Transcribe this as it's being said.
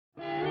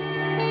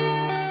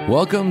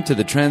Welcome to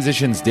the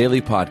Transitions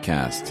Daily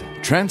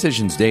podcast.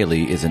 Transitions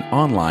Daily is an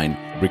online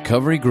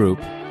recovery group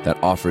that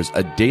offers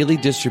a daily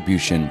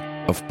distribution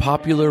of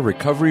popular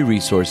recovery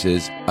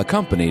resources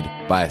accompanied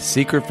by a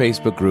secret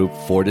Facebook group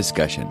for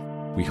discussion.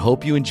 We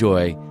hope you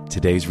enjoy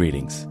today's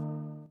readings.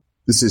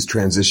 This is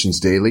Transitions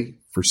Daily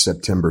for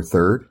September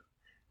 3rd,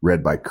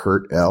 read by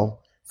Kurt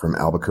L. from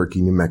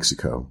Albuquerque, New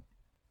Mexico.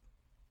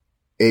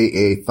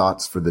 AA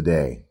Thoughts for the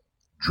Day.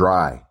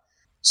 Dry.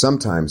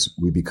 Sometimes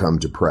we become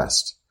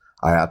depressed.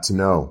 I ought to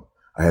know.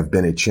 I have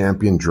been a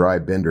champion dry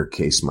bender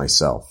case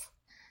myself.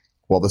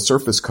 While the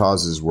surface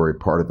causes were a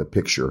part of the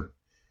picture,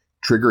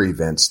 trigger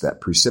events that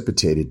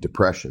precipitated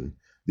depression,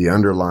 the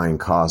underlying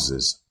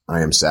causes,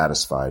 I am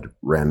satisfied,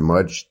 ran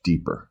much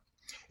deeper.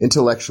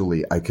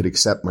 Intellectually, I could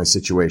accept my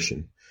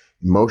situation.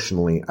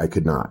 Emotionally, I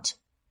could not.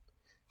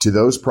 To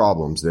those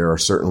problems, there are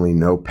certainly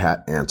no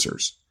pat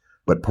answers,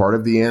 but part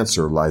of the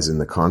answer lies in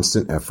the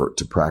constant effort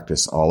to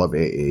practice all of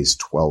AA's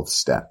 12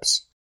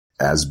 steps,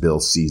 as Bill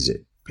sees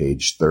it.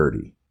 Page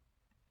 30.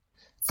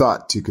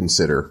 Thought to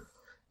consider.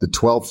 The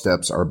 12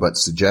 steps are but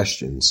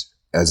suggestions,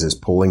 as is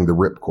pulling the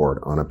ripcord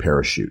on a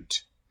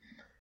parachute.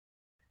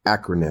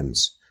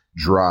 Acronyms.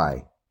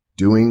 DRY.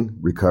 Doing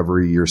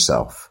recovery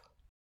yourself.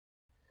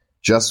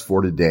 Just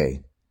for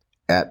today.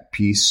 At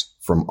peace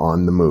from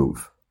on the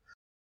move.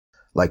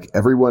 Like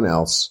everyone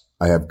else,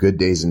 I have good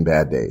days and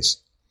bad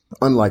days.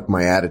 Unlike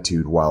my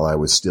attitude while I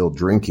was still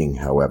drinking,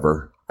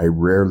 however, I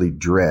rarely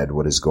dread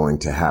what is going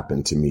to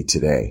happen to me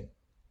today.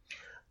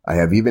 I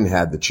have even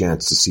had the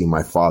chance to see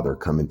my father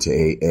come into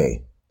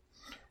AA.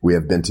 We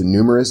have been to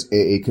numerous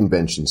AA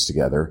conventions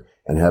together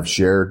and have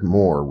shared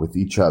more with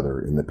each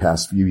other in the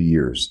past few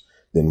years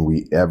than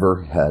we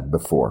ever had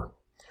before.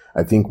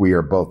 I think we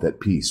are both at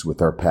peace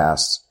with our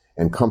pasts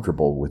and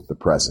comfortable with the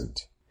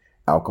present.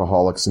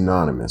 Alcoholics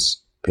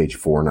Anonymous, page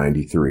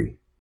 493.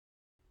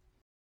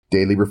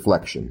 Daily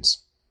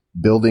Reflections.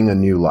 Building a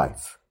New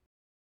Life.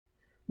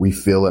 We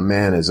feel a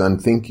man is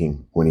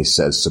unthinking when he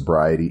says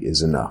sobriety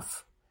is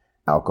enough.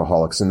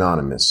 Alcoholics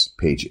Anonymous,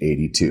 page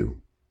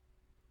 82.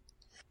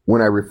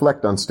 When I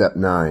reflect on step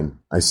 9,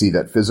 I see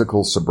that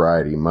physical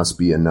sobriety must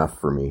be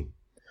enough for me.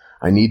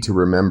 I need to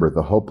remember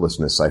the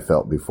hopelessness I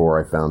felt before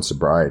I found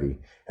sobriety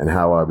and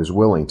how I was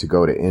willing to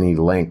go to any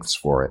lengths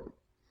for it.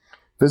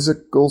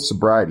 Physical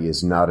sobriety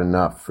is not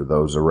enough for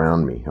those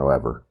around me,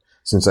 however,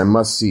 since I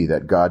must see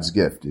that God's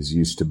gift is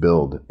used to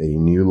build a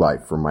new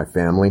life for my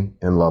family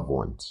and loved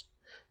ones.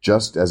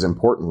 Just as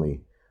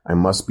importantly, I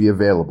must be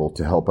available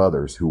to help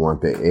others who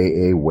want the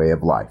AA way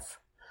of life.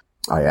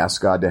 I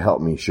ask God to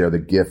help me share the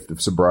gift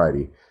of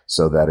sobriety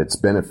so that its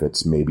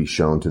benefits may be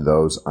shown to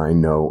those I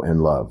know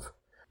and love.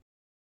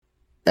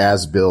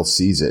 As Bill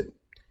sees it,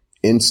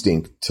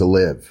 instinct to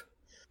live.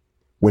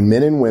 When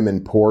men and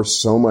women pour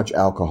so much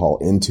alcohol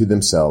into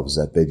themselves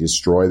that they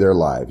destroy their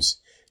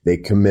lives, they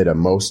commit a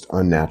most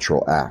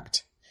unnatural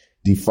act.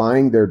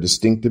 Defying their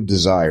distinctive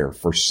desire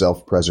for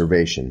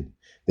self-preservation,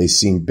 they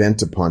seem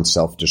bent upon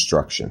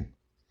self-destruction.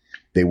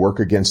 They work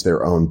against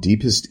their own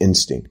deepest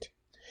instinct.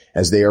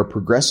 As they are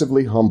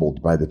progressively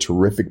humbled by the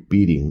terrific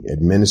beating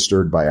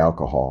administered by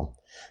alcohol,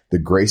 the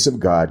grace of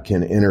God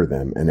can enter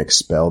them and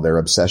expel their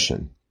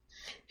obsession.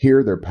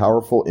 Here, their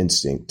powerful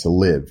instinct to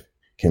live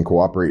can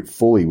cooperate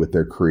fully with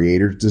their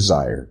Creator's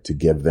desire to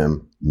give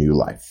them new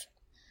life.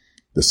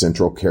 The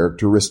central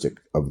characteristic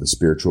of the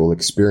spiritual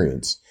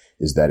experience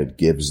is that it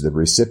gives the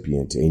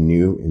recipient a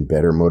new and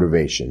better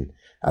motivation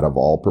out of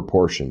all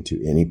proportion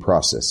to any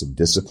process of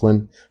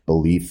discipline,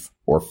 belief,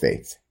 or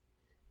faith.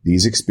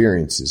 These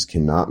experiences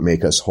cannot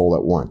make us whole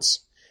at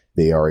once.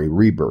 They are a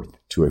rebirth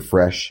to a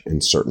fresh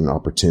and certain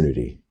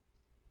opportunity.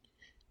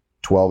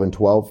 12 and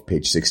 12,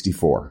 page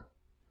 64.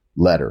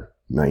 Letter,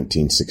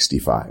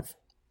 1965.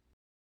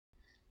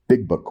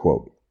 Big Book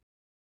quote.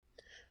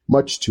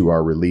 Much to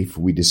our relief,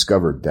 we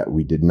discovered that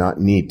we did not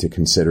need to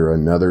consider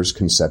another's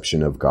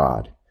conception of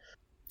God.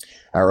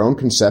 Our own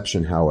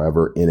conception,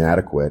 however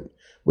inadequate,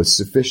 was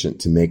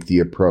sufficient to make the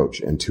approach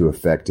and to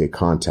effect a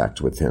contact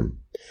with him.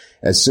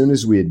 As soon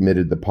as we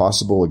admitted the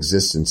possible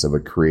existence of a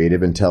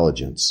creative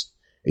intelligence,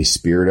 a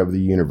spirit of the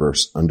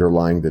universe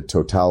underlying the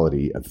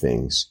totality of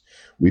things,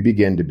 we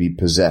began to be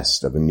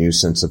possessed of a new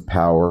sense of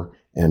power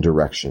and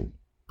direction,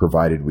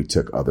 provided we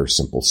took other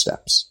simple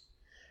steps.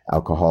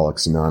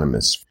 Alcoholics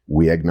Anonymous,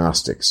 We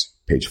Agnostics,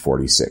 page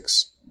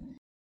 46.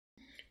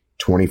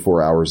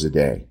 24 hours a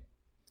day.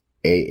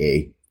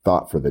 AA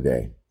Thought for the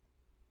Day.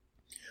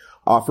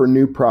 Offer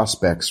new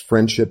prospects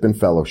friendship and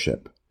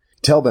fellowship.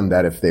 Tell them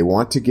that if they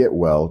want to get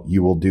well,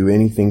 you will do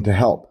anything to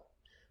help.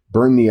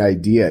 Burn the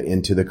idea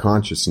into the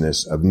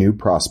consciousness of new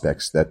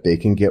prospects that they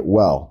can get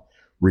well,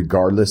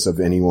 regardless of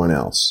anyone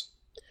else.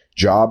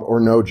 Job or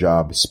no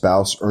job,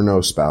 spouse or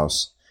no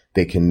spouse,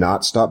 they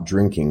cannot stop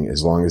drinking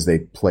as long as they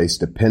place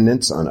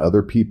dependence on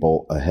other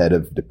people ahead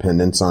of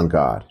dependence on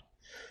God.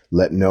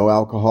 Let no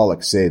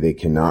alcoholic say they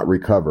cannot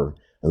recover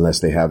unless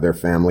they have their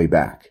family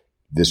back.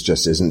 This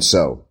just isn't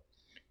so.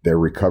 Their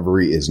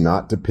recovery is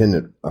not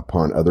dependent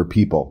upon other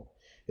people.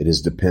 It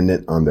is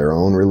dependent on their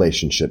own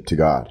relationship to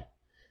God.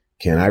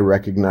 Can I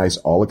recognize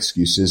all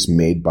excuses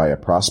made by a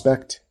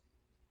prospect?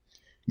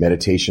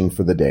 Meditation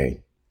for the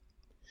day.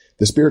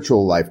 The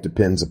spiritual life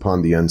depends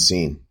upon the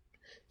unseen.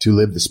 To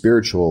live the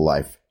spiritual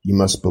life, you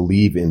must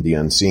believe in the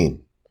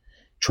unseen.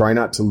 Try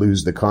not to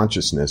lose the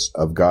consciousness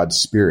of God's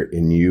Spirit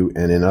in you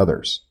and in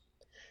others.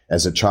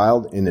 As a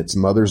child in its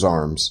mother's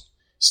arms,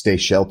 stay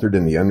sheltered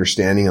in the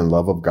understanding and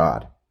love of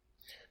God.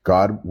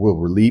 God will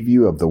relieve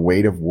you of the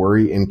weight of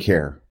worry and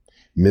care,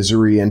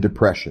 misery and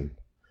depression,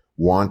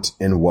 want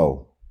and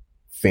woe,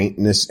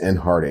 faintness and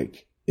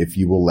heartache, if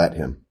you will let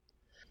Him.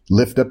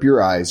 Lift up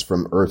your eyes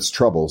from earth's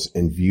troubles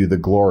and view the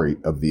glory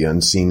of the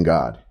unseen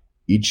God.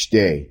 Each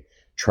day,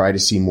 try to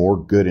see more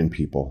good in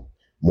people,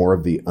 more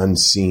of the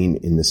unseen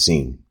in the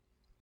seen.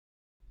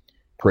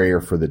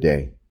 Prayer for the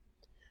day.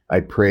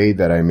 I pray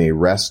that I may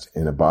rest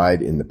and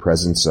abide in the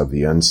presence of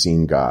the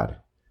unseen God.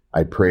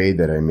 I pray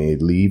that I may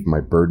leave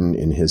my burden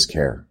in His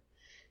care.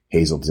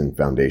 Hazelton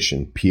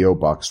Foundation, P.O.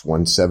 Box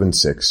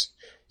 176,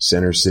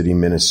 Center City,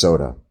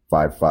 Minnesota,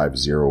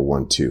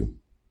 55012.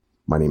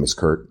 My name is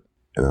Kurt,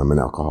 and I'm an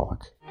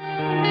alcoholic.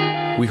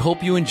 We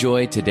hope you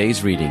enjoyed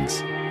today's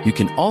readings. You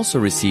can also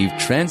receive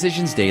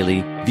Transitions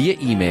Daily via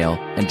email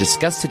and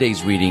discuss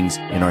today's readings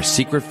in our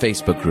secret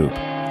Facebook group.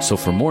 So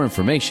for more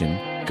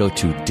information, go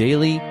to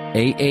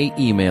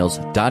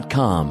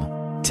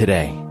dailyaaemails.com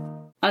today.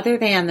 Other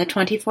than the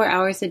 24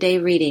 hours a day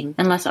reading,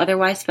 unless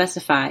otherwise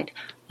specified,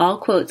 all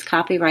quotes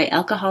copyright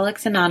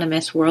Alcoholics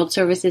Anonymous World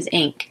Services,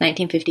 Inc.,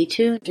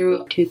 1952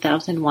 through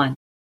 2001.